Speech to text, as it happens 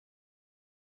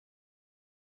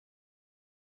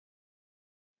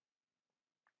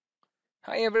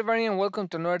Hi everybody and welcome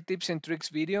to another tips and tricks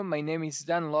video. My name is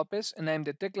Dan Lopez and I'm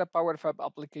the Tekla PowerFab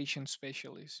application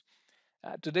specialist.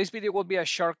 Today's video will be a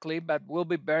short clip but will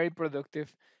be very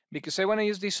productive because I want to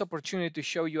use this opportunity to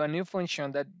show you a new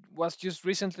function that was just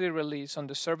recently released on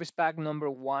the service pack number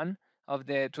 1 of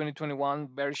the 2021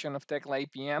 version of Tekla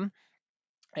EPM.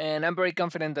 And I'm very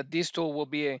confident that this tool will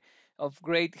be of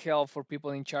great help for people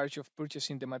in charge of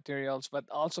purchasing the materials, but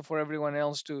also for everyone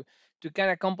else to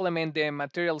kind of complement the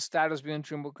material status beyond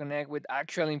Trimble Connect with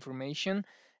actual information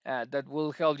that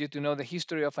will help you to know the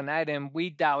history of an item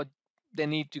without the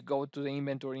need to go to the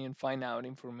inventory and find out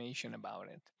information about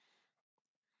it.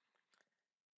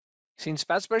 Since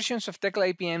past versions of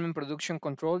Tekla APM and production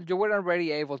control, you were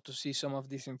already able to see some of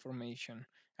this information,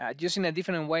 just in a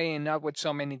different way and not with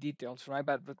so many details, right?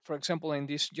 But for example, in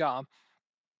this job,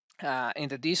 in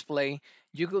the display,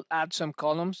 you could add some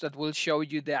columns that will show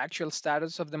you the actual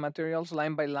status of the materials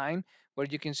line by line, where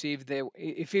you can see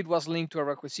if it was linked to a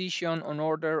requisition, on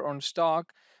order, on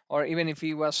stock, or even if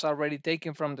it was already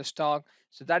taken from the stock.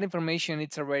 So that information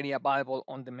is already available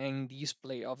on the main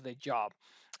display of the job.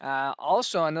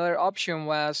 Also, another option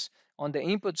was on the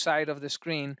input side of the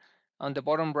screen, on the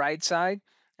bottom right side.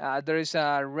 There is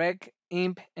a rec,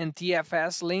 imp, and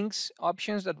TFS links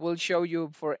options that will show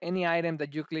you for any item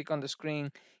that you click on the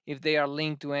screen if they are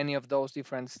linked to any of those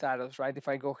different status, right? If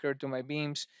I go here to my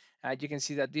beams, you can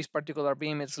see that this particular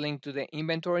beam is linked to the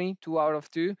inventory, 2 out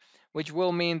of 2, which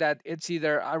will mean that it's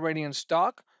either already in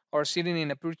stock or sitting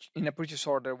in a purchase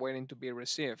order waiting to be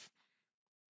received.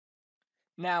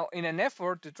 Now, in an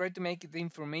effort to try to make the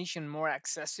information more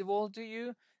accessible to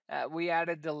you, we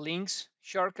added the links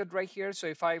shortcut right here. So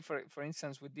if I, for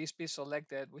instance, with this piece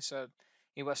selected, we saw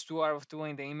it was 2 out of 2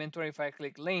 in the inventory. If I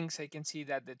click links, I can see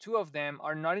that the two of them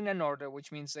are not in an order, which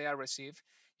means they are received.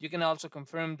 You can also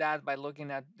confirm that by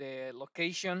looking at the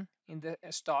location in the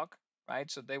stock, right?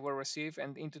 So they were received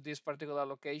and into this particular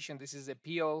location. This is the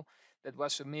PO that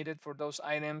was submitted for those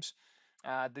items.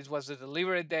 This was the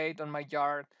delivery date on my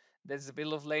yard. That's the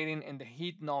bill of lading and the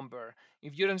heat number.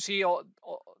 If you don't see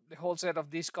the whole set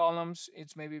of these columns,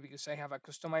 it's maybe because I have a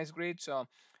customized grid. So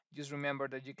just remember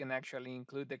that you can actually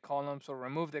include the columns or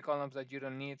remove the columns that you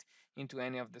don't need into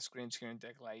any of the screens here in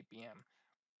Tekla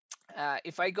APM.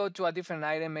 If I go to a different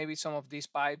item, maybe some of these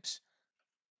pipes,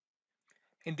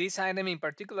 in this item in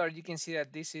particular, you can see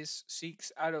that this is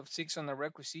 6 out of 6 on the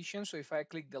requisition. So if I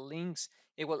click the links,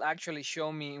 it will actually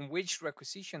show me in which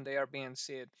requisition they are being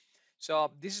set.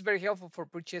 So this is very helpful for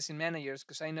purchasing managers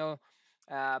because I know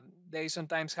they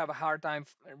sometimes have a hard time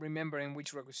remembering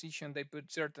which requisition they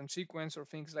put certain sequence or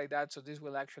things like that. So this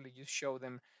will actually just show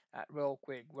them real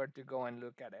quick where to go and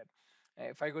look at it.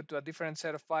 If I go to a different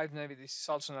set of pipes, maybe this is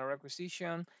also a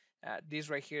requisition. This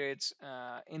right here, it's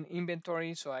in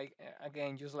inventory. So I,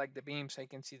 again, just like the beams, I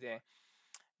can see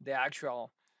the actual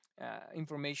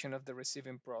information of the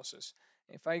receiving process.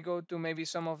 If I go to maybe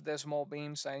some of the small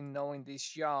beams, I know in this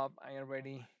job, I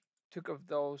already took of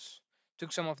those,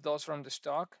 took some of those from the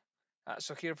stock.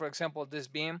 So here, for example, this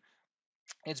beam,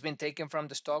 it's been taken from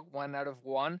the stock 1 out of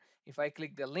 1. If I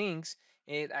click the links,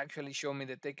 it actually show me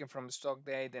the taken from the stock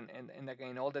date and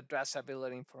again all the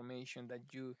traceability information that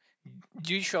you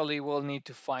usually will need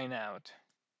to find out.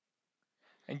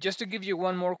 And just to give you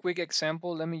one more quick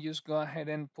example, let me just go ahead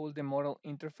and pull the model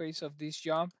interface of this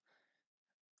job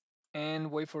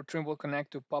and wait for Trimble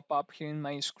Connect to pop up here in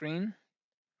my screen.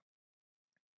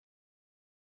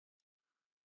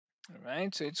 All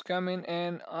right, so it's coming,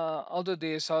 and I'll do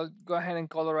this. I'll go ahead and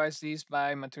colorize these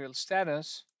by material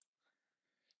status.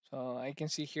 So I can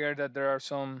see here that there are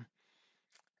some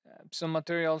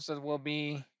materials that will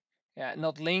be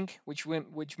not linked, which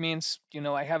means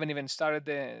I haven't even started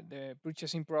the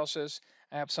purchasing process.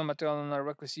 I have some material on a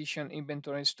requisition,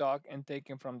 inventory, stock, and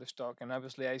taken from the stock, and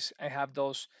obviously I have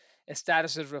those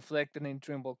statuses reflected in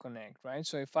Trimble Connect, right?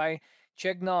 So if I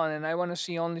check none and I want to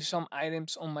see only some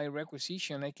items on my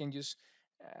requisition, I can just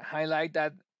highlight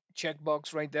that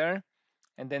checkbox right there,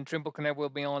 and then Trimble Connect will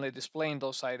be only displaying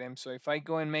those items. So if I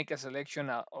go and make a selection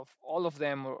of all of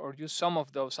them or use some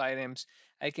of those items,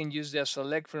 I can use the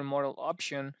select from model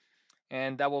option,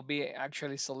 and that will be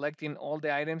actually selecting all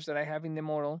the items that I have in the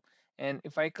model. And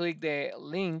if I click the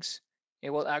links, it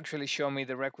will actually show me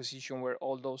the requisition where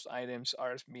all those items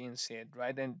are being set,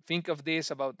 right? And think of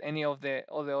this about any of the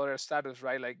other status,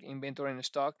 right? Like inventory and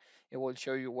stock, it will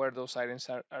show you where those items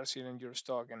are sitting in your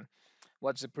stock and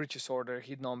what's the purchase order,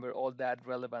 heat number, all that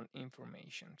relevant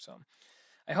information. So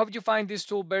I hope you find this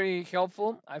tool very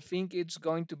helpful. I think it's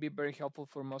going to be very helpful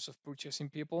for most of purchasing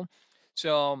people.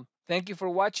 So thank you for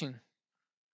watching.